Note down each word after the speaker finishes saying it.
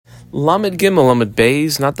Lamed Gimel, Lamed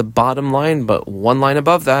Beis, not the bottom line, but one line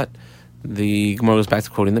above that. The Gemara goes back to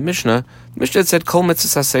quoting the Mishnah. The Mishnah said, Kol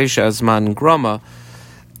mitzvah aseh azman grama.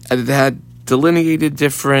 It had delineated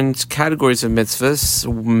different categories of mitzvahs.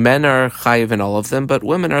 Men are chayiv in all of them, but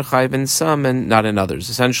women are chayiv in some and not in others.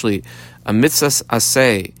 Essentially, a mitzvah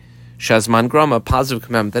aseh shazman grama, positive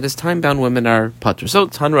commandment, that is time-bound, women are patur. So,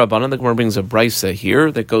 Tan Rabbanan, the Gemara brings a brisa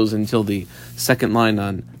here that goes until the second line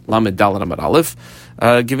on Lamed Daled Amud Aleph,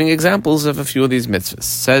 giving examples of a few of these mitzvahs.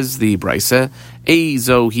 Says the brisa,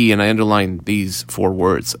 Eizohi, and I underline these four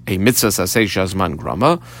words, a mitzvah aseh shazman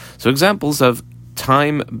grama. So, examples of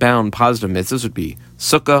time-bound positive mitzvahs would be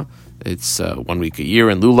sukkah, it's 1 week a year,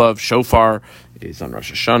 and lulav. Shofar is on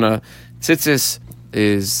Rosh Hashanah. Tzitzis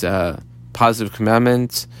is positive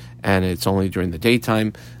commandment, and it's only during the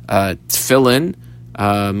daytime. Tefillin,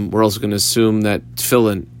 we're also going to assume that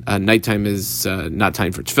tefillin, nighttime is not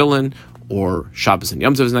time for tefillin, or Shabbos and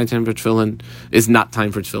Yom Tov is nighttime for tefillin, is not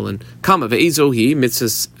time for tefillin. Kama ve'ezohi,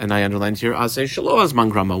 mitzvahs, and I underlined here, aseh shelo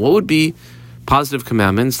azman grama. What would be positive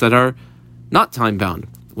commandments that are not time-bound?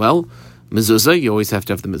 Well, mezuzah, you always have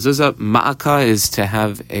to have the mezuzah. Ma'aka is to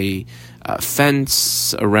have a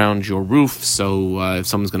fence around your roof, so if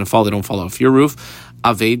someone's going to fall, they don't fall off your roof.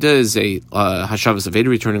 Aveda is a hashavas aveda,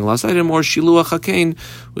 returning a lost item, or shiluach hakein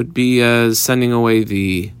would be sending away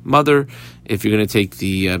the mother if you're going to take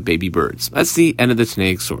the baby birds. That's the end of the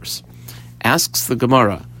Tanaic source. Asks the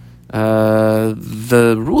Gemara,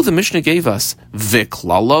 the rule the Mishnah gave us,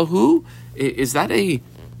 viklalahu, is that a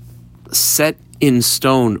set in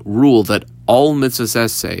stone rule that all mitzvahs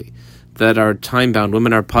say that are time-bound,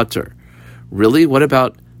 women are patur? Really? What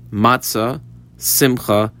about matzah,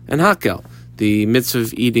 simcha, and hakel? The mitzvah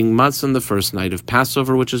of eating matzah on the first night of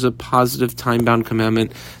Passover, which is a positive time-bound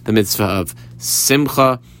commandment. The mitzvah of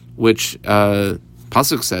simcha, which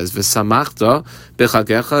Pasuk says, "V'samachta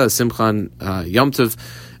b'chagecha," simcha on Yom Tov,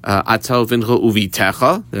 "Atal vincha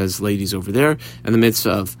uvitecha." There's ladies over there, and the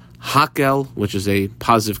mitzvah of hakel, which is a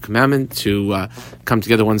positive commandment to come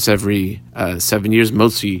together once every 7 years,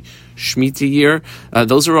 Motzi Shemitah year.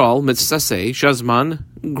 Those are all mitzvahs say shazman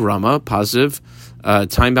grama, positive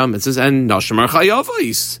time-bound mitzvahs, and nashim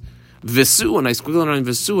chayavos visu, and I squiggle on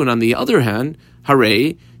visu. And on the other hand,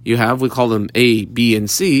 hare, you have, we call them A, B, and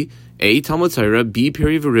C. A, Talmud Torah, B,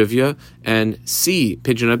 Peri Verivia, and C,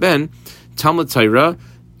 Pidyon Ben. Talmud Torah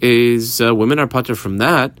is women are patur from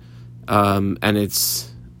that, and it's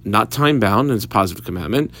not time-bound, and it's a positive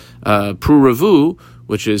commandment. Pruravu,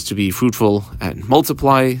 which is to be fruitful and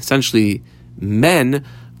multiply. Essentially, men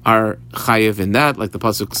are chayev in that, like the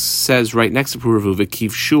pasuk says right next to Puravu,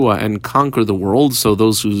 v'kiv shua, and conquer the world. So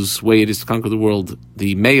those whose way it is to conquer the world,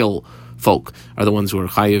 the male folk, are the ones who are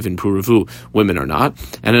chayev in Puravu. Women are not.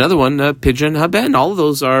 And another one, Pidyon haben. All of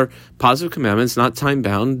those are positive commandments, not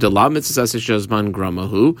time-bound. Dela mitzvah shazman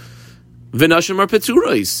gramahu, v'nashim are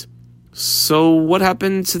peturais. So what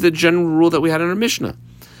happened to the general rule that we had in our Mishnah?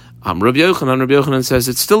 Rabbi Yochanan says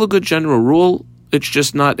it's still a good general rule, it's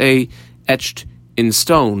just not a etched in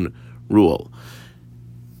stone rule.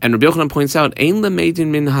 And Rabbi Yochanan points out, Ein lemeidin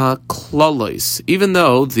minha klalois, even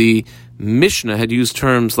though the Mishnah had used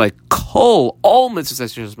terms like kol, all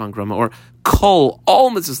mitzvahs shazman grama, or kol,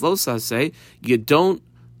 all mitzvahs lo saseh, you don't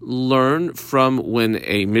learn from when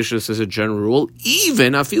a Mishnah says a general rule,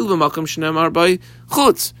 even afil b'makom shenemar by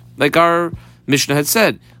chutz, like our Mishnah had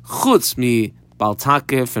said, chutz mi Bal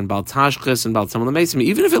Takif and Bal Tashchis and Bal Tzamel Mesim.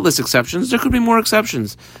 Even if it lists exceptions, there could be more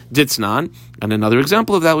exceptions. Ditznan, and another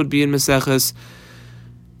example of that would be in Maseches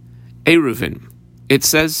Eruvin. It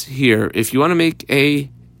says here, if you want to make a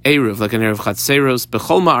Eruv, like an Eruv Chatzeros,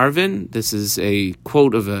 Bechol Ma'arvin, this is a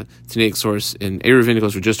quote of a Tanaic source in Eruvin, it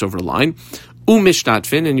goes for just over a line,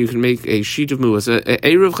 Umishtatfin, and you can make a sheet of muas.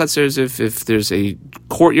 Eruv Chatzeros, if there's a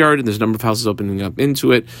courtyard and there's a number of houses opening up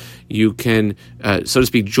into it, you can, so to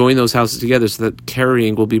speak, join those houses together so that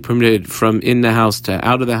carrying will be permitted from in the house to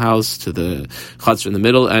out of the house to the Chatzer in the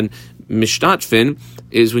middle. And Mishtatfin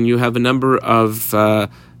is when you have a number of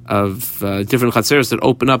different chatzeros that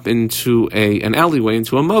open up into an alleyway,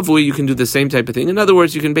 into a mavui. You can do the same type of thing. In other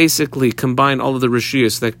words, you can basically combine all of the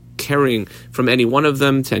rishiyos that carrying from any one of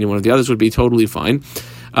them to any one of the others would be totally fine.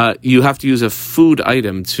 You have to use a food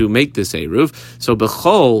item to make this eruv. So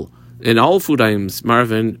bechol, in all food items,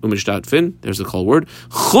 marvin umishtatfin, there's the kol word,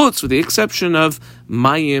 chutz, with the exception of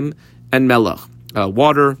mayim and melach,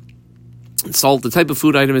 water, salt. The type of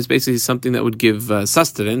food item is basically something that would give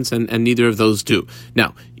sustenance, and neither of those do.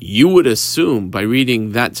 Now, you would assume by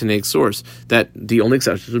reading that Tanaic source that the only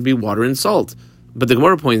exceptions would be water and salt. But the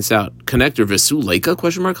Gemara points out, connector Vesu Leika,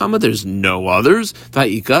 question mark, comma, there's no others.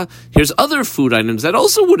 Va'ika, here's other food items that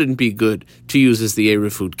also wouldn't be good to use as the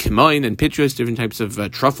Erev food. Kimain and pitras, different types of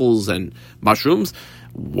truffles and mushrooms.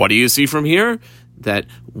 What do you see from here? That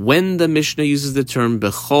when the Mishnah uses the term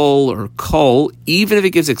bechol or kol, even if it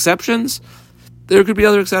gives exceptions, there could be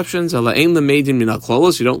other exceptions. You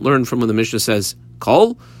don't learn from when the Mishnah says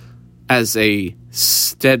kol as a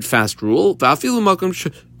steadfast rule.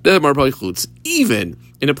 Even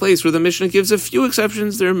in a place where the Mishnah gives a few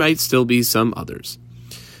exceptions, there might still be some others.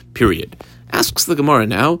 Period. Asks the Gemara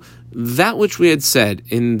now, that which we had said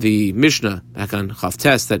in the Mishnah, back on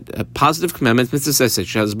Chavtes, that a positive commandment, mitzvah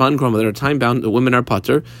shazman groma, that are time-bound, the women are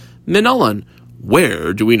pater, minalan.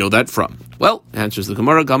 Where do we know that from? Well, answers the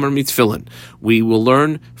Gemara, Gamar mitfilin. We will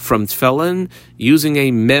learn from tefillin using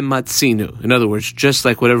a mematzinu. In other words, just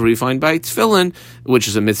like whatever we find by tefillin, which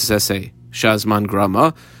is a mitzvah shazman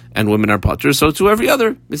grama, and women are pater, so to every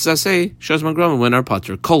other mitzvah shazman grama, women are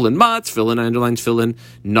pater. Kolin mat, tefillin, I underline tefillin,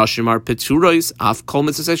 nashim are peturois, af kol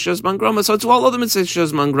mitzvah shazman grama, so to all other mitzvah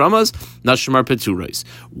shazman gramas, nashim are peturois.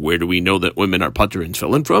 Where do we know that women are pater in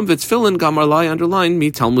tefillin from? V'tefillin gamar lai, underline mi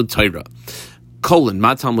Talmud Torah. Kolin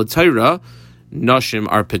mat Talmud Torah, nashim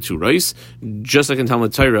are peturois. Just like in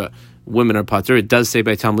Talmud Torah, women are pater. It does say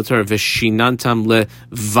by Talmud Torah, v'shinantam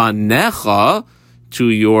levanecha, to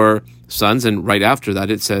your sons, and right after that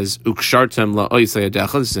it says ukshartem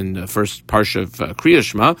la'oisayadecha. This is in the first parsha of Kriya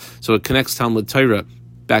Shema, so it connects Talmud Torah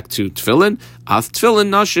back to tefillin. Af tefillin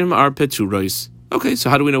nashim are peturois. Okay, so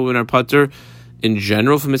how do we know women are pater in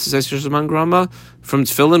general from mitzvah shazman grama? From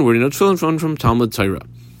tefillin, where do you know tefillin from Talmud Torah?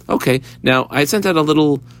 Okay, now I sent out a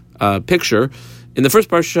little picture. In the first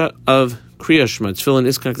parsha of Kriya Shema, tefillin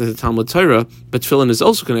is connected to Talmud Torah, but tefillin is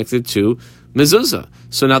also connected to mezuzah.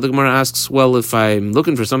 So now the Gemara asks, well, if I'm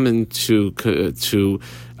looking for something to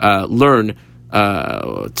learn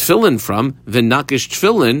tefillin from, v'nakish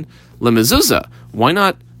tefillin lemezuzah, why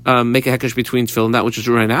not make a hekesh between tefillin, that which is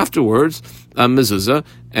right afterwards, mezuzah,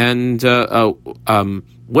 and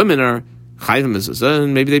women are chayv in mezuzah,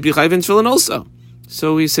 and maybe they'd be chayv in tefillin also.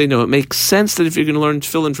 So we say, no, it makes sense that if you're going to learn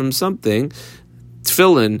tefillin from something,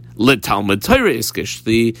 tefillin Talmud Torah iskish,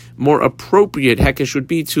 the more appropriate hekesh would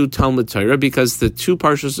be to Talmud Torah, because the two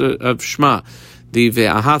parshas of Shema, the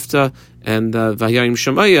Ve'ahavta and Vayayim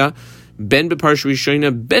Shemaya, ben beparsha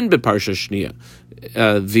rishona, ben beparsha shniya.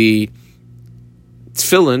 The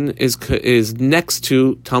tefillin is next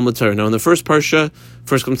to Talmud Torah. Now in the first parsha,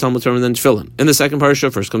 first comes Talmud Torah and then tefillin. In the second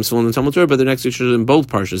parsha, first comes tefillin and Talmud Torah, but they're next to each other in both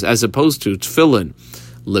parshas, as opposed to tefillin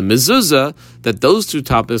lemezuzah, that those two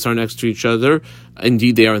topics are next to each other.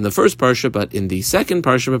 Indeed, they are in the first parsha, but in the second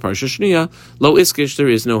parsha, parsha shniya, lo iskish, there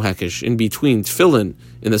is no hekesh in between tefillin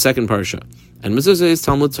in the second parsha and mezuzah is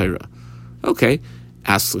Talmud Torah. Okay,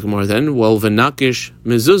 asks the Gemara then, well, v'nakish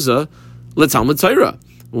mezuzah leTalmud Torah.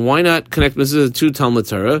 Why not connect mezuzah to Talmud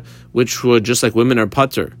Torah, which would, just like women are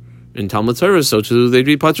pater in Talmud Torah, so too they'd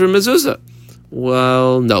be pater in mezuzah?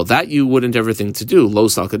 Well, no, that you wouldn't ever think to do. Lo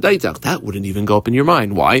salkadaitach, that wouldn't even go up in your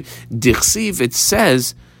mind. Why? Dichsiv, it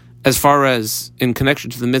says, as far as in connection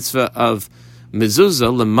to the mitzvah of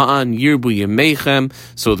mezuzah, lema'an yirbu yemeichem,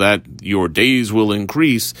 so that your days will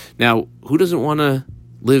increase. Now, who doesn't want to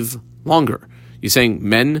live longer? You're saying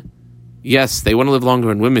men? Yes, they want to live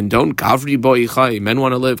longer, and women don't. Gavri bo'ichai, men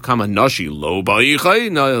want to live. Kama nashi lo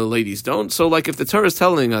bo'ichai, no, ladies don't. So, like, if the Torah is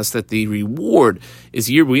telling us that the reward is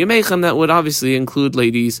yirbu yemechem, that would obviously include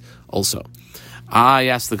ladies also. I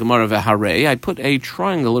asked the Gemara of a hare. I put a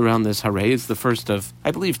triangle around this hare. It's the first of,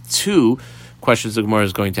 I believe, two questions the Gemara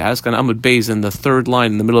is going to ask. And Amud Beis, in the third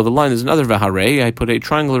line, in the middle of the line, is another v'harei. I put a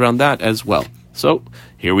triangle around that as well. So,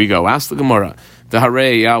 here we go. Ask the Gemara. The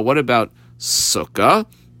hare, what about sukkah?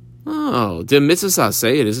 Oh, the mitzvah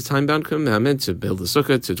say it is a time-bound commandment to build a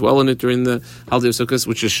sukkah, to dwell in it during the holiday of Sukkot,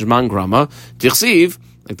 which is Shman Grama. Dichsiv,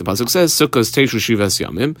 like the pasuk says, Sukkah's Teishu Shivas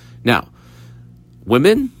Yamim. Now,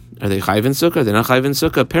 women, are they chayv in sukkah? They're not chayv in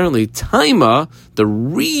sukkah. Apparently, taima, the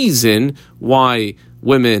reason why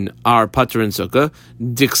women are pater in sukkah,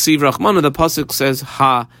 dichsiv rachmana, the pasuk says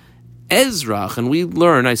ha ezrach, and we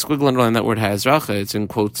learn, I squiggle underline that word ha ezrach, it's in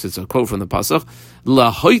quotes, it's a quote from the pasuk,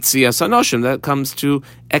 la hoitzi asanashim, that comes to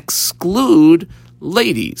exclude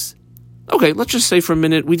ladies. Okay, let's just say for a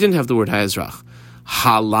minute, we didn't have the word ha ezrach.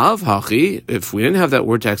 Halav hachi, if we didn't have that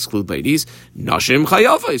word to exclude ladies, nashim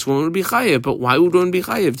chayavais, women would be chayav. But why would women be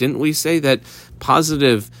chayav? Didn't we say that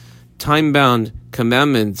positive, time-bound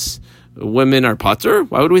commandments, women are pater?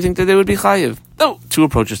 Why would we think that they would be chayav? No, two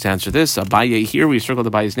approaches to answer this. Abaye here, we circled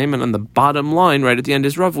Abaye's name, and on the bottom line, right at the end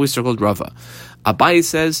is Rava, we circled Rava. Abaye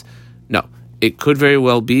says, no, it could very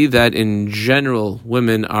well be that in general,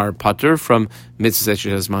 women are pater from mitzvah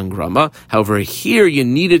shezman grama. However, here you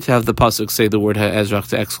needed to have the pasuk say the word ha'ezrach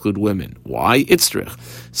to exclude women. Why? Itzrich.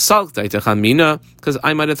 Salktai techamina, because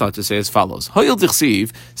I might have thought to say as follows. Hoyel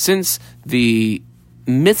dichsiv, since the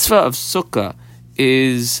mitzvah of sukkah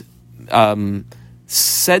is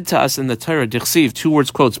said to us in the Torah, dichsiv, two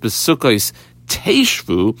words quotes, besukkos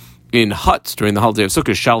teishvu, in huts during the holiday of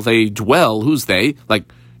Sukkot, shall they dwell? Who's they? Like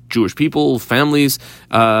Jewish people, families,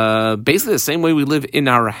 basically the same way we live in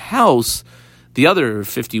our house the other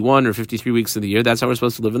 51 or 53 weeks of the year. That's how we're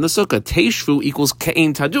supposed to live in the sukkah. Teishvu equals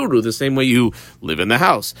kein taduru, the same way you live in the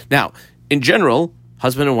house. Now, in general,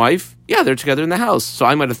 husband and wife, yeah, they're together in the house. So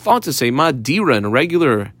I might have thought to say ma dira in a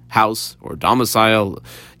regular house or domicile,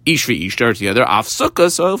 ish v'ishtar together, af sukkah.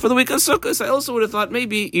 So for the week of sukkah, I also would have thought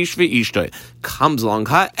maybe ish v'ishtar. Comes along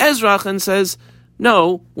ha'ezrach and says,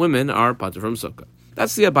 no, women are pater from sukkah.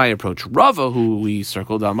 That's the Abai approach. Rava, who we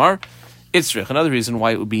circled, Amar, Itzrich. Another reason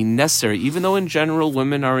why it would be necessary, even though in general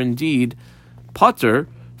women are indeed pater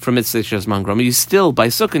from mitzvah shezman grama, you still, by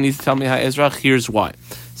sukkah, need to tell me ha'ezrach. Here's why.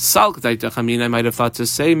 I might have thought to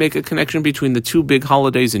say, make a connection between the two big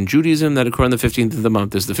holidays in Judaism that occur on the 15th of the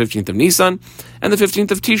month. There's the 15th of Nisan and the 15th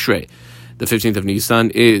of Tishrei. The 15th of Nisan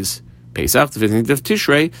is Pesach, the 15th of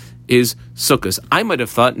Tishrei is Sukkot. I might have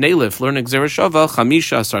thought, Neilif, learn Gzera Shava,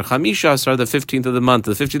 Chamisha Asar, the 15th of the month,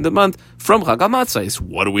 from Chag HaMatzah.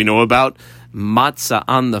 What do we know about matzah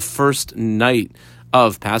on the first night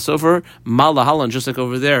of Passover? Malahalan, just like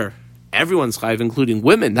over there, everyone's chayiv, including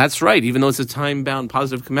women. That's right, even though it's a time-bound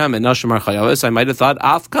positive commandment. Nashim ar chayavos, I might have thought,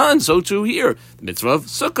 Afkan, so too here. The mitzvah of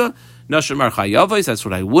Sukkah, Nashim ar chayavos, that's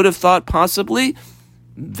what I would have thought, possibly.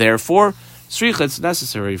 Therefore, Sricha, it's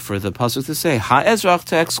necessary for the pasuk to say ha'ezrach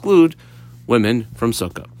to exclude women from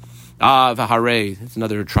sukkah. V'harei, it's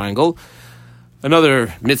another triangle,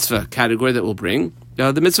 another mitzvah category that we'll bring.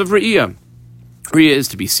 The mitzvah of Re'iyah. Re'iyah is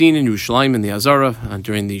to be seen in Yerushalayim in the Azara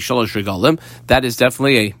during the Shalosh Regalim. That is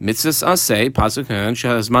definitely a mitzvah aseh, pasuk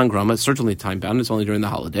shehazman grama. It's certainly time bound. It's only during the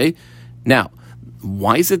holiday. Now,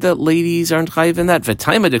 why is it that ladies aren't chayiv in that?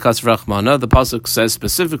 V'taima dekas v'rachmana. The pasuk says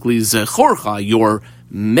specifically zechorcha, your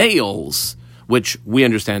males, which we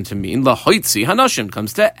understand to mean lahoitzi hanashim,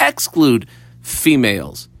 comes to exclude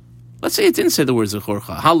females. Let's say it didn't say the word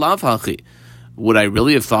zechorcha. Halav hachi. Would I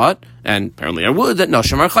really have thought, and apparently I would, that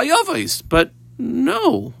nashim are chayavais? But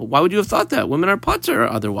no. Why would you have thought that? Women are pater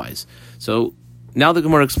otherwise. So now the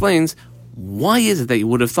Gemara explains, why is it that you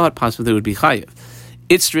would have thought possibly they would be chayiv?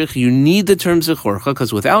 Itzrich, you need the term zechorcha,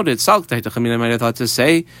 because without it, I might have thought to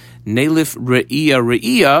say, nelif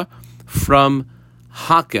re'iyah from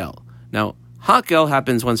hakel. Now, Hakel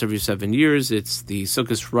happens once every 7 years. It's the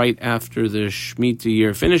Sukkot right after the Shemitah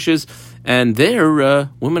year finishes, and there,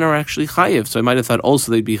 women are actually chayiv. So I might have thought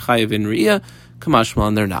also they'd be chayiv in Riyah.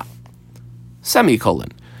 Kamashman, they're not.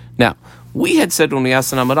 Semicolon. Now, we had said when we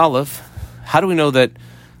asked an Amud Aleph, how do we know that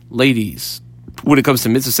ladies, when it comes to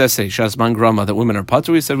mitzvah sesei, shazman grama, that women are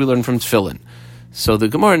pater? We said we learned from tefillin. So the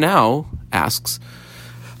Gemara now asks,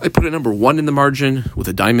 I put a number 1 in the margin with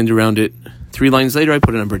a diamond around it. 3 lines later, I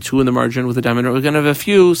put a number 2 in the margin with a diamond. We're going to have a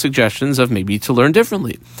few suggestions of maybe to learn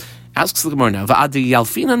differently. Asks the Gemara now, Va'adi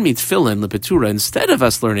yalfinan mitfillin lepetura. Instead of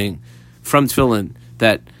us learning from tefillin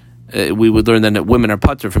that we would learn then that women are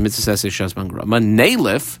pater from mitzvah sesei shazman grama.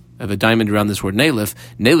 Neilif, I have a diamond around this word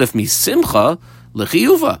neilif mi simcha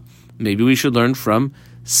lechiyuva. Maybe we should learn from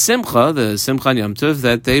simcha, the simcha yom tov,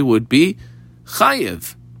 that they would be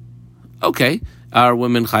chayiv. Okay, are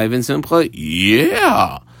women chayiv in simcha?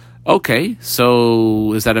 Yeah. Okay,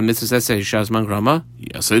 so is that a mitzvah that says shazman grama?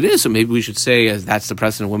 Yes, it is. So maybe we should say, as that's the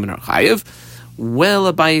precedent, women are chayiv.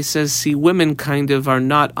 Well, Abaye says, see, women kind of are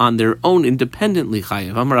not on their own independently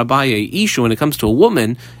chayiv. Amar Abaye, isha, when it comes to a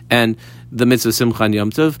woman and the mitzvah simcha and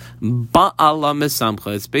yom tov, ba'ala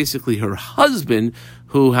misamcha. It's basically her husband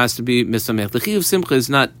who has to be misamech. The chiyuv simcha is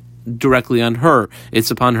not directly on her.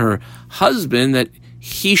 It's upon her husband that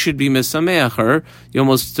he should be misameach her. You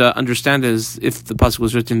almost understand as if the pasuk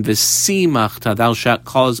was written v'simachta, thou shalt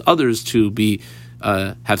cause others to be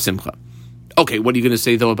have simcha. Okay, what are you going to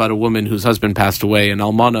say though about a woman whose husband passed away, and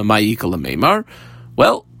almana ma'ika l'meimar?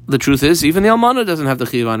 Well, the truth is, even the almana doesn't have the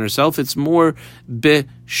chiyuv on herself. It's more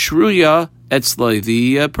b'shruya etzloi,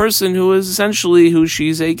 the person who is essentially who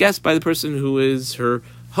she's a guest by the person who is her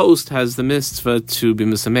host has the mitzvah to be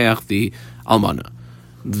misameach the almana.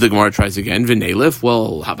 The Gemara tries again, v'neilif.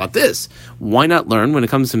 Well, how about this? Why not learn, when it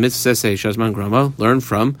comes to mitzvah sesei shazman grama, learn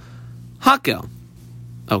from hakel?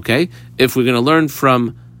 Okay, if we're going to learn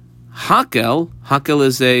from hakel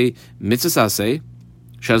is a mitzvah sesei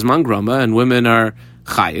shazman grama, and women are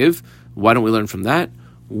chayiv. Why don't we learn from that?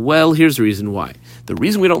 Well, here's the reason why. The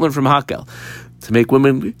reason we don't learn from Hakel, to make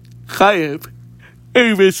women chayev,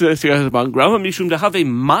 mishum to have a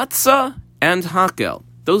matzah and Hakel.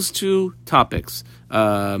 Those two topics.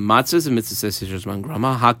 Matzah is a mitzvah zman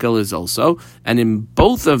grama. Hakel is also. And in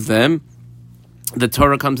both of them, the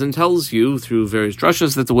Torah comes and tells you through various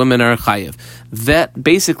drashas that the women are chayev. That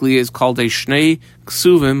basically is called a shnei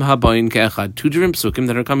ksuvim habayin ke'echad. Two different psukim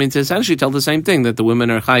that are coming to essentially tell the same thing, that the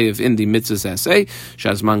women are chayev in the mitzvah essay,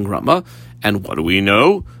 shazman grama. And what do we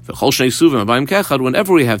know? V'chol shnei ksuvim habayin ke'echad.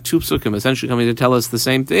 Whenever we have two psukim essentially coming to tell us the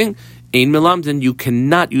same thing, ein melamdin, you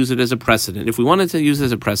cannot use it as a precedent. If we wanted to use it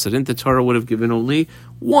as a precedent, the Torah would have given only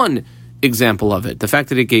one example of it. The fact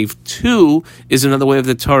that it gave two is another way of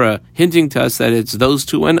the Torah hinting to us that it's those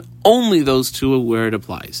two and only those two where it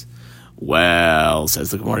applies. Well,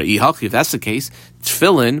 says the Gemara, if that's the case,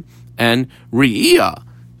 tefillin and re'iyah.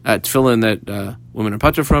 Tefillin that women are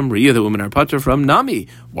patur from, re'iyah that women are patur from, nami.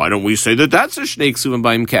 Why don't we say that that's a shnei ksuvim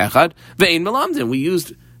b'im ke'echad, ve'ein melamdin? We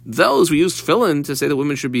used tefillin to say that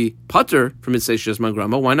women should be patur from mitzvah shesman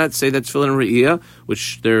grama. Why not say that tefillin and re'iyah,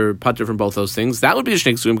 which they're patur from both those things? That would be a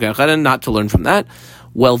shnei ksuvim ke'echad, and not to learn from that.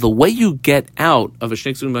 Well, the way you get out of a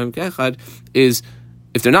shnei ksuvim b'im ke'echad is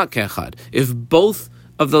if they're not ke'echad. If both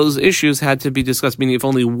of those issues had to be discussed, meaning if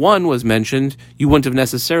only one was mentioned, you wouldn't have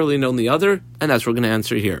necessarily known the other, and that's what we're going to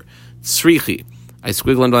answer here. Tzrichi. I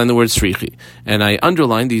squiggle underline the word tzrichi, and I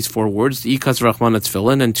underlined these four words, ikas rachmana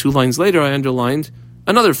tefillin, and 2 lines later I underlined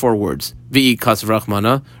another 4 words, v'ikas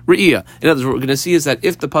rachmana re'iyah. In other words, what we're going to see is that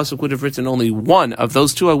if the pasuk would have written only one of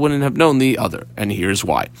those two, I wouldn't have known the other, and here's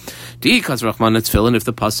why. V'ikas rachmana tefillin, if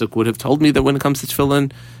the pasuk would have told me that when it comes to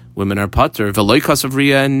tefillin, women are patur, v'loikas of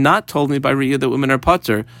re'iyah, and not told me by re'iyah that women are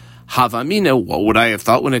patur, havamina, what would I have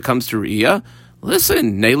thought when it comes to re'iyah?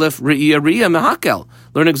 Listen, neilef re'iyah mehakel.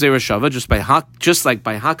 Learn Gzeira Shava, just like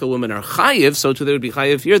by Hakel women are chayiv, so too they would be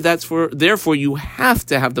chayiv here. Therefore you have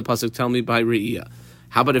to have the pasuk tell me by re'iyah.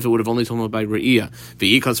 How about if it would have only told me by re'iyah?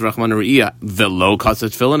 V'ikas rachman re'iyah, v'lo kasat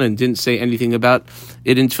tefillin, and didn't say anything about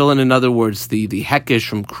it in tefillin. In other words, the hekesh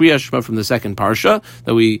from Kriya Shema from the second parsha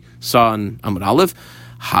that we saw in Amud Aleph.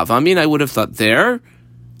 Havamin, I would have thought there,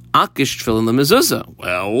 akish tefillin le mezuzah.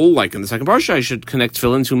 Well, like in the second parsha, I should connect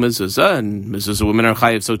tefillin to mezuzah, and mezuzah women are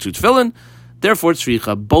chayiv, so too tefillin. Therefore,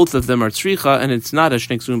 tzricha. Both of them are tzricha, and it's not a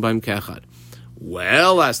shnei ksuvim b'im ke'echad.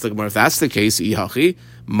 Well, ask the Gemara, if that's the case, ihachi,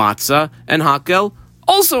 matzah, and hakel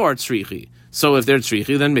also are tzrichi. So if they're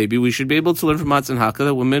tzrichi, then maybe we should be able to learn from matzah and hakel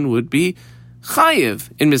that women would be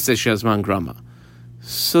chayiv in mitzvah shesman grama.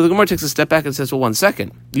 So the Gemara takes a step back and says, well, 1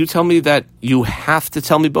 second. You tell me that you have to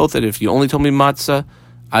tell me both, that if you only told me matzah,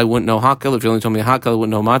 I wouldn't know hakel. If you only told me hakel, I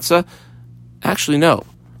wouldn't know matzah. Actually, no.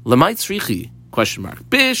 Lamai tzrichi? Question mark.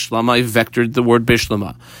 Bishlama, I vectored the word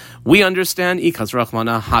bishlama. We understand ikas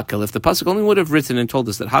rachmana hakel. If the pasuk only would have written and told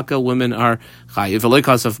us that hakel women are chayiv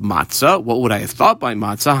v'loikas of matzah, what would I have thought by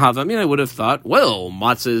matzah? I would have thought, well,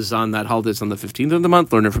 matzah is on that holiday, it's on the 15th of the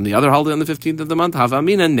month. Learn it from the other holiday on the 15th of the month.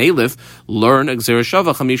 Havamina neilif, learn Gzeira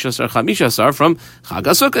Shava chamishasar from Chag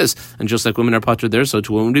HaSukkos. And just like women are patur there, so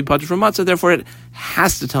too women would be patur from matzah. Therefore, it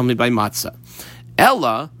has to tell me by matzah.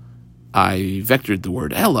 Ella. I vectored the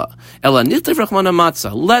word Ella. Ella nitiv rachmana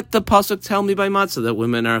matzah. Let the pasuk tell me by matzah that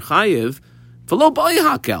women are chayiv v'lo b'ay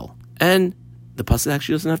hakel. And the pasuk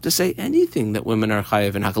actually doesn't have to say anything that women are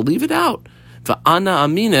chayiv and hakel. Leave it out. V'ana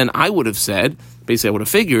amina, and I would have said, basically I would have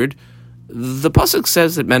figured, the pasuk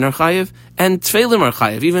says that men are chayiv and tefillim are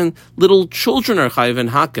chayiv. Even little children are chayiv and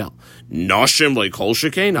hakel. Noshim like kol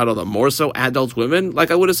shekain, not all the more so adult women.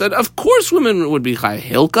 Like I would have said, of course women would be chayiv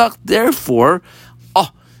hilkach. Therefore,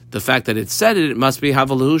 the fact that it said it must be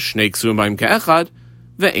havalu shnei ksuvim b'im ke'echad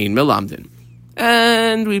ve'ein melamdin.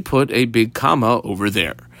 And we put a big comma over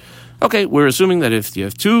there. Okay, we're assuming that if you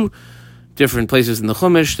have 2 different places in the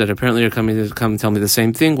Chumash that apparently are coming to come tell me the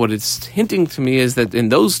same thing, what it's hinting to me is that in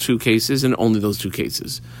those 2 cases, and only those 2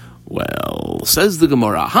 cases, well, says the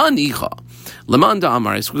Gemara, hanicha, lemanda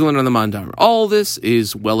amar, squiggling on the mandar. All this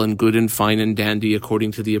is well and good and fine and dandy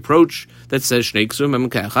according to the approach that says shnei ksuvim b'im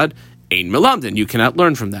ke'echad ein melamdin. You cannot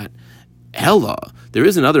learn from that. Ella, there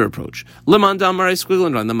is another approach. Lemandamar, I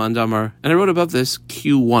squiggled on the mandamar, and I wrote above this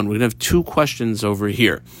Q1. We're going to have 2 questions over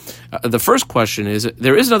here. The first question is,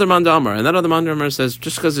 there is another mandamar, and that other mandamar says,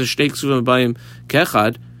 just because it's shnei ksuvim b'im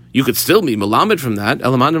ke'echad, you could still be melamed from that.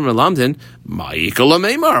 Elamandam melamdin, ma'ikal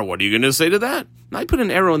meimar. What are you going to say to that? I put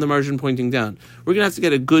an arrow in the margin pointing down. We're going to have to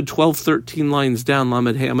get a good 12, 13 lines down,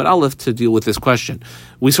 Lamed Hey Amud Aleph, to deal with this question.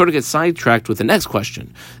 We sort of get sidetracked with the next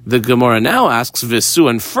question. The Gemara now asks Visu,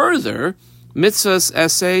 and further, mitzvahs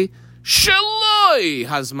essay, Shaloi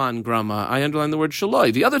Hazman Grama. I underline the word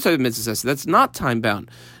Shaloi. The other type of mitzvahs essay, that's not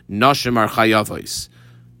time-bound. Nashim are chayavos.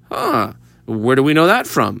 Where do we know that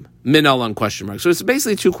from? Minal on question mark. So it's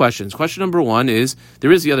basically two questions. Question number one is,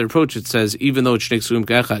 there is the other approach. It says, even though it's shnei ksuvim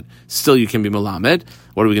ke'echad, still you can be melamed.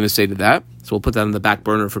 What are we going to say to that? So we'll put that on the back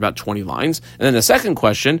burner for about 20 lines. And then the second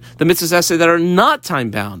question, the mitzvahs essay that are not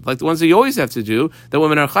time-bound, like the ones that you always have to do, that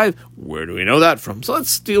women are chayiv. Where do we know that from? So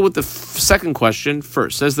let's deal with the second question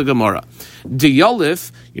first. Says the Gemara.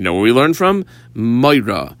 Diyalif, you know where we learn from?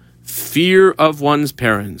 Moira, fear of one's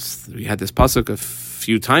parents. We had this pasuk a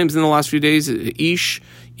few times in the last few days. Ish,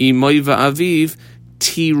 imoy va'aviv,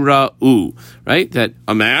 tira'u. Right? That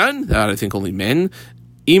a man, that I think only men,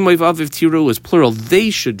 imoy va'aviv tira'u is plural, they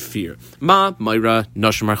should fear. Ma, moira,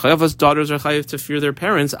 noshim are chayavas, daughters are chayav to fear their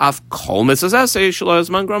parents. Af kol mitzvahs aseh, shelo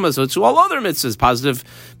zman grama. So to all other mitzvahs, positive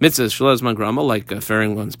mitzvahs, shelo zman grama, like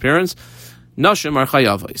fearing one's parents, noshim are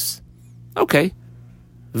chayavas. Okay.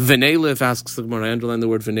 V'neilif asks the Gemara, I underline the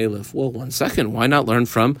word v'neilif. Well, 1 second, why not learn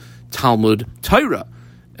from Talmud Torah?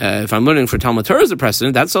 If I'm learning for Talmud Torah as a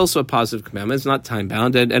precedent, that's also a positive commandment. It's not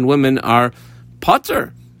time-bound, and women are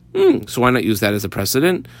pater. So why not use that as a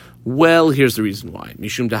precedent? Well, here's the reason why.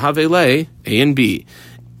 Mishum dahavele, A and B.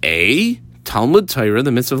 A, Talmud Torah,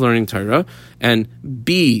 the mitzvah of learning Torah, and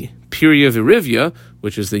B, Pirya Virivya,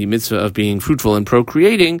 which is the mitzvah of being fruitful and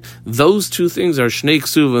procreating. Those two things are Shnei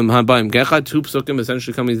Ksuvim Habayim Ke'echad, two psukim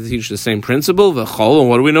essentially coming to teach the same principle. V'chol, and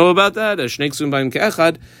what do we know about that? Shnei Ksuvim Habayim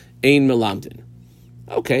Ke'echad, Ein Melamdin.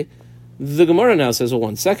 Okay, the Gemara now says, well,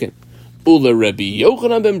 1 second. Ula Rabbi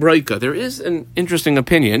Yochanan ben Broka. There is an interesting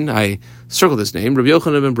opinion. I circled his name, Rabbi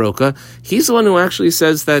Yochanan ben Broka. He's the one who actually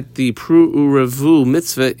says that the Pru Uravu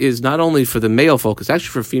mitzvah is not only for the male folk, it's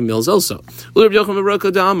actually for females also. Ula Rabbi Yochanan ben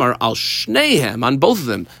Broka Damar al Shneihem, on both of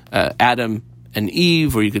them, Adam and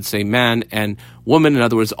Eve, or you could say man and woman, in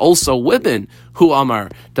other words, also women. Who Amar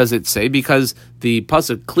does it say? Because the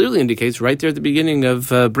pasuk clearly indicates right there at the beginning of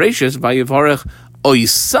Bereshis, Vayivarech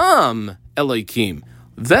Oisam Elokim,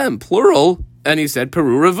 them, plural, and he said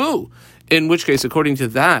Peru Ravu. In which case, according to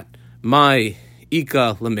that, my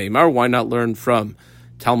Ika Lememar, why not learn from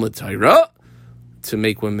Talmud Torah to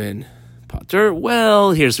make women pater?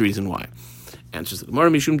 Well, here's the reason why. Answers the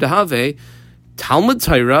Gemara, Mishum Dahave, Talmud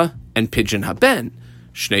Torah and Pidyon Haben,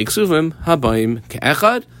 Shnei Ksuvim Habayim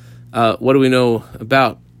Ke'echad. What do we know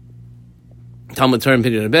about Talmud Torah and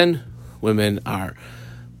Pidyon Haben? Women are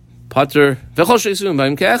pater.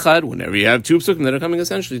 Whenever you have two psukim that are coming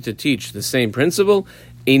essentially to teach the same principle,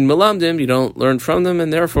 in melamdim, you don't learn from them,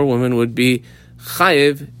 and therefore women would be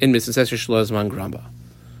chayiv in mitzvah shelo zman gramba.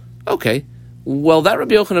 Okay, well, that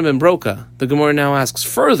Rabbi Yochanan ben Broka, the Gemara now asks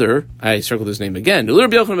further, I circled his name again,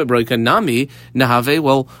 Rabbi Yochanan ben Broka, nami nahave,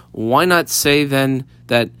 well, why not say then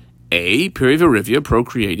that A, Perivarivya,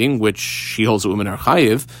 procreating, which she holds that women are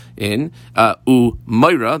chayiv in, U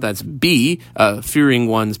Moira, that's B, fearing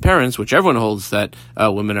one's parents, which everyone holds that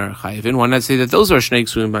women are chayiv in. Why not say that those are Shnei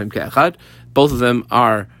Ksuvim Habayim Ke'echad? Both of them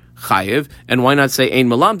are chayiv. And why not say Ein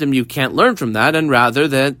Melamdim? You can't learn from that, and rather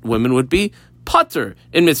that women would be pater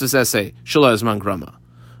in mitzvahs essay, Shelo Zman Grama.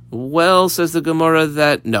 Well, says the Gemara,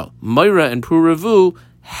 that no, Moira and Puravu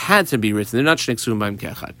had to be written. They're not Shnei Ksuvim Habayim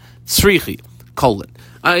Ke'echad. Tzrichi, colon.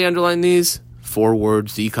 I underline these 4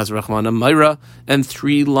 words, V'ikas Rachmana Moira, and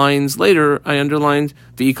 3 lines later, I underlined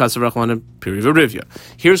V'ikas Rachmana Perivarivya.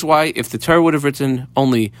 Here's why, if the Torah would have written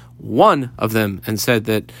only one of them and said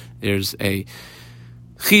that there's a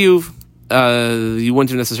chiyuv, you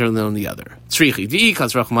wouldn't have necessarily known the other. Tzrichi,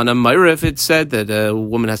 V'ikas Rachmana Moira, if it said that a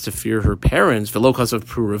woman has to fear her parents, V'lokas of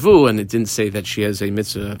Puravu, and it didn't say that she has a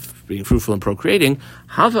mitzvah of being fruitful and procreating,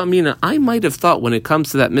 Hava Amina, I might have thought when it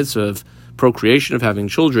comes to that mitzvah of procreation, of having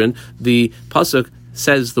children, the pasuk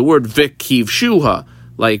says the word v'kivshuha,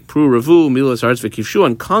 like pru ravu milas arts v'kivshuha,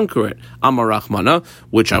 and conquer it. Amarachmana,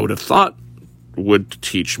 which I would have thought would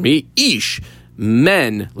teach me ish,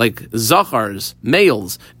 men, like zachars,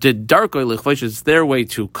 males, did darkoi lichvaish, it's their way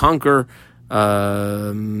to conquer.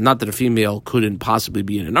 Not that a female couldn't possibly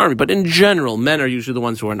be in an army, but in general, men are usually the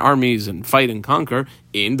ones who are in armies and fight and conquer.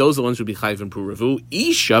 In those are the ones who be chayv and puravu.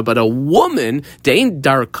 Isha, but a woman, dein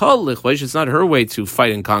darka lichvaish, it's not her way to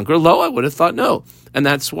fight and conquer. Lo, I would have thought no, and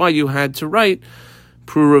that's why you had to write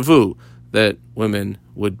puravu, that women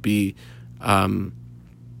would be chayiv.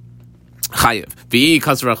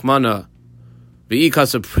 V'ikas rachmana.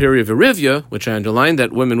 V'ikas of Perivarivya, which I underlined,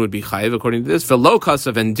 that women would be chayiv according to this.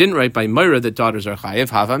 V'lokasav, and didn't write by Moira that daughters are chayiv.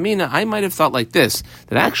 Havamina, I might have thought like this,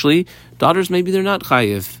 that actually daughters, maybe they're not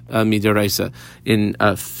chayiv midaraisa in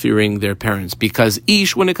fearing their parents, because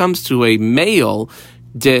ish, when it comes to a male,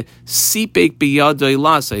 de sipek biyadai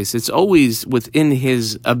lasais. It's always within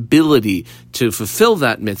his ability to fulfill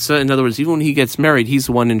that mitzvah. In other words, even when he gets married, he's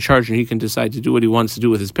the one in charge and he can decide to do what he wants to do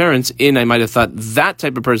with his parents. I might have thought that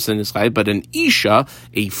type of person is chayiv, but an isha,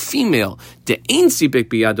 a female, de ein sipek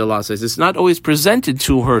biyadai lasais, it's not always presented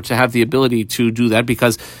to her to have the ability to do that,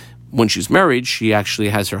 because when she's married, she actually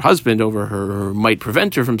has her husband over her, or might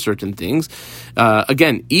prevent her from certain things.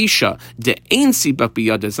 Again, Isha, de ein sipek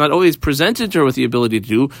biyada, it's not always presented to her with the ability to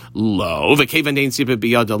do lo, v'kevan de ein sipek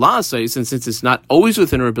biyada lasai, since it's not always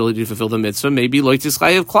within her ability to fulfill the mitzvah, maybe lo tis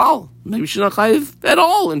chayiv klal. Maybe she's not chayiv at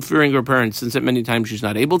all in fearing her parents, since at many times she's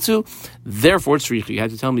not able to. Therefore, tzrichi, you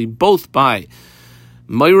had to tell me both by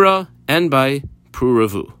Moira and by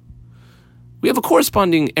Pruravu. We have a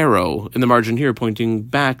corresponding arrow in the margin here pointing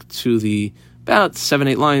back to the about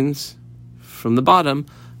 7-8 lines from the bottom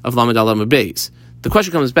of Lamed Aleph Beis. The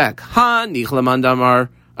question comes back, Ha Nichlaman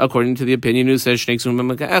Damar, according to the opinion who says Shnei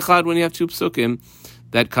Ksumim Echad, when you have two psukim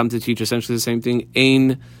that come to teach essentially the same thing,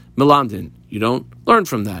 Ein Melamdin. You don't learn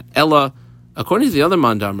from that. Ella, according to the other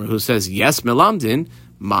Mandamar who says yes Melamdin,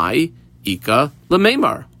 my Ika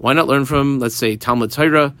Lememar. Why not learn from, let's say, Talmud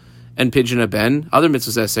Torah and Pidyon Ben, other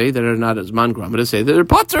mitzvahs essay that are not as man grama, to say that they're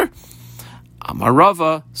potter. Amar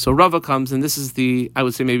Rava. So Rava comes, and this is I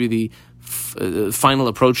would say maybe the final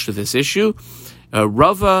approach to this issue.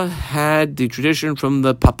 Rava had the tradition from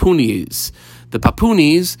the Papunis. The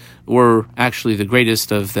Papunis were actually the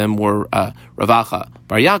greatest of them were Ravacha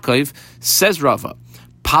Bar Yaakov. Says Rava,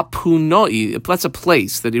 Papunoi, that's a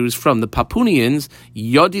place that he was from. The Papunians,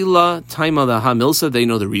 Yodila Taima the Hamilsa, they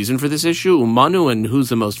know the reason for this issue. Umanu, and who's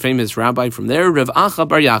the most famous rabbi from there? Rav Acha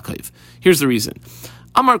Bar Yaakov. Here's the reason.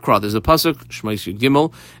 Amar Kra, there's a pasuk, Shmais Yud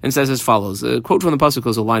Gimel, and says as follows. A quote from the pasuk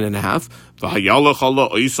goes a line and a half.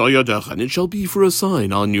 And it shall be for a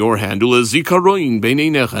sign on your hand,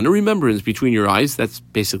 and a remembrance between your eyes. That's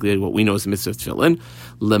basically what we know as the mitzvah of tefillin.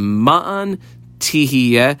 Lema'an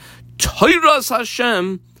tihiyeh Torah's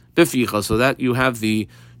Hashem beficha, so that you have the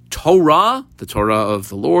Torah of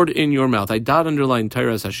the Lord in your mouth. I underline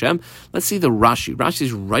Torah's Hashem. Let's see the Rashi.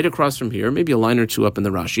 Rashi's right across from here, maybe a line or two up in the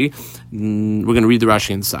Rashi. We're going to read the Rashi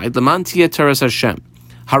inside. Lamantia Torah's Hashem.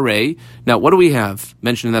 Hare. Now, what do we have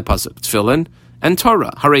mentioned in that pasuk? Tefillin and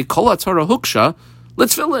Torah. Hare kol Torah huksha.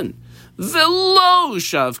 Let's fill in. Velo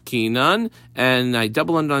shavkinan, and I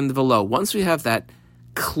double underline the velo. Once we have that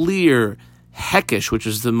clear Hekesh, which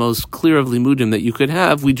is the most clear of limudim that you could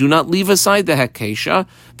have, we do not leave aside the Hekesha,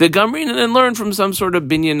 the Gamrin, and learn from some sort of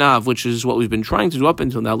binyanav, which is what we've been trying to do up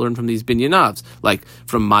until now, learn from these binyanavs, like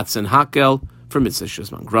from Matz and Hakel, from Mitzvah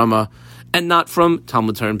Shazman Grama, and not from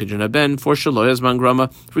Talmud Torah and Pidyon Ben, for Shaloyas Man Grama.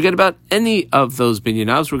 Forget about any of those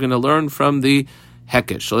binyanavs, we're going to learn from the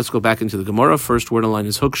Hekesh. So let's go back into the Gemara. First word in line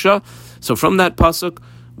is Huksha. So from that pasuk,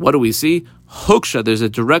 what do we see? Huksha, there's a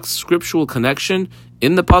direct scriptural connection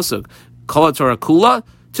in the pasuk. Kol Torah Kula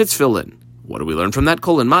to Tefillin. What do we learn from that?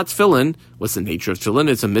 Kol and Ma Tefillin. What's the nature of Tefillin?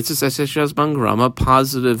 It's a mitzvah eseshas bangrama,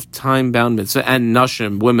 positive time-bound mitzvah, and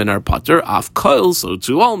nashim, women are pater. Af kol, so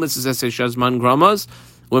to all mitzvahs eseshas bangramas,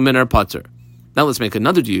 women are pater. Now let's make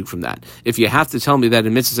another diuk from that. If you have to tell me that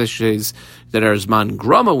in mitzvahs eseshas that are zman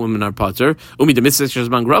grama, women are pater, umi the mitzvahs eseshas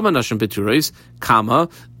bangrama nashim peturis, kama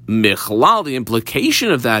michlal. The implication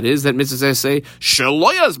of that is that mitzvahs say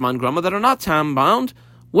sheloyas man grama that are not time-bound,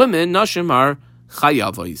 women, nashim, are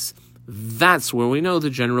chayavos. That's where we know the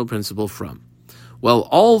general principle from. Well,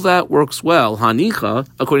 all that works well, Hanicha,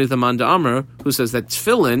 according to the Manda Amr, who says that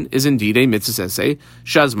tefillin is indeed a mitzvah essay,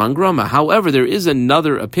 shazman grama. However, there is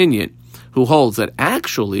another opinion who holds that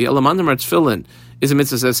actually, Elamandamar tefillin is a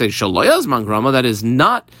mitzvah essay, shaloyazman grama, that is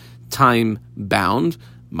not time-bound,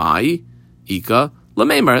 my, ika,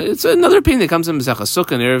 Lameimar. It's another opinion that comes in Mesechah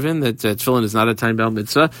Sukkah and Erevin that tefillin is not a time-bound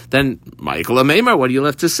mitzvah. Then, Michael Lameimar, what are you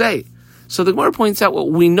left to say? So the Gemara points out, well,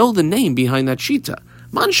 we know the name behind that shita.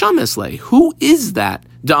 Man Shamesley. Who is that?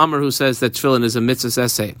 Da'amar who says that tefillin is a mitzvah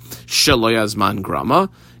essay. Shaloyazman grama.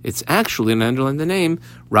 It's actually, and I underline the name,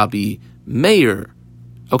 Rabbi Meir.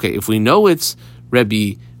 Okay, if we know it's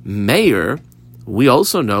Rabbi Meir, we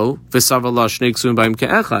also know he's the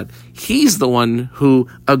one who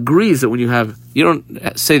agrees that when you have, you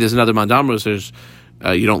don't say there's another mandamar who says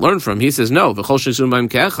you don't learn from. He says no, you don't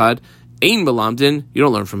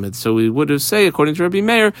learn from it. So we would have say, according to Rabbi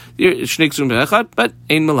Meir, but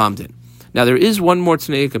ein melamdin. Now there is one more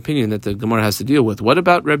Tanaic opinion that the Gemara has to deal with. What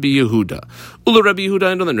about Rabbi Yehuda? Ula Rabbi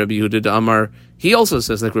Yehuda, and then Rabbi Yehuda Amar. He also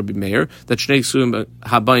says, like Rabbi Meir, that shnei ksum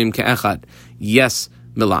habayim ke'echad. Yes,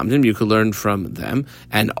 melamdim, you could learn from them.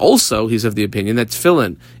 And also, he's of the opinion that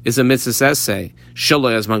tefillin is a mitzvah essay.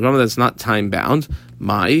 Shaloy as magrama, that's not time bound.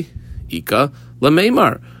 My, ika,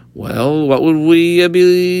 lameimar. Well, what would we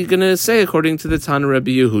be going to say according to the Tana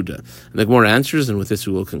Rebbe Yehuda? And the Gemara answers, and with this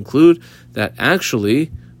we will conclude, that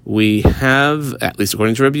actually we have, at least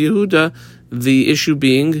according to Rebbe Yehuda, the issue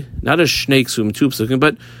being not a shnei ksuvim, 2 psukim,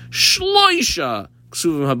 but shloisha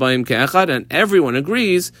ksuvim habayim ke'echad, and everyone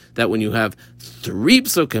agrees that when you have 3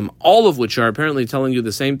 psukim, all of which are apparently telling you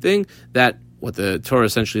the same thing, that what the Torah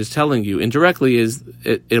essentially is telling you indirectly is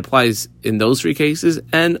it applies in those 3 cases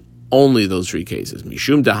and only those 3 cases.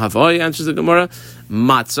 Mishum dahavoy, answers the Gemara,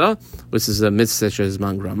 matzah, which is a mitzvah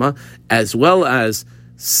shezman grama, as well as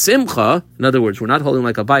simcha. In other words, we're not holding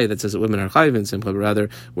like a bayah that says that women are chayiv in simcha, but rather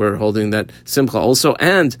we're holding that simcha also,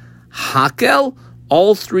 and hakel,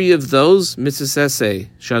 all 3 of those mitzvah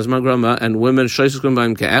shezman grama, and women shoysus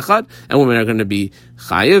b'ayim ke'echad, and women are going to be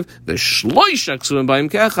chayiv the shloisha ksuvim b'ayim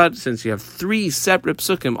ke'echad, since you have 3 separate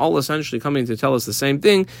psukim, all essentially coming to tell us the same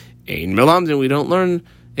thing. Ein melamdin, we don't learn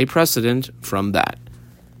a precedent from that.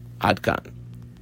 Ad kan.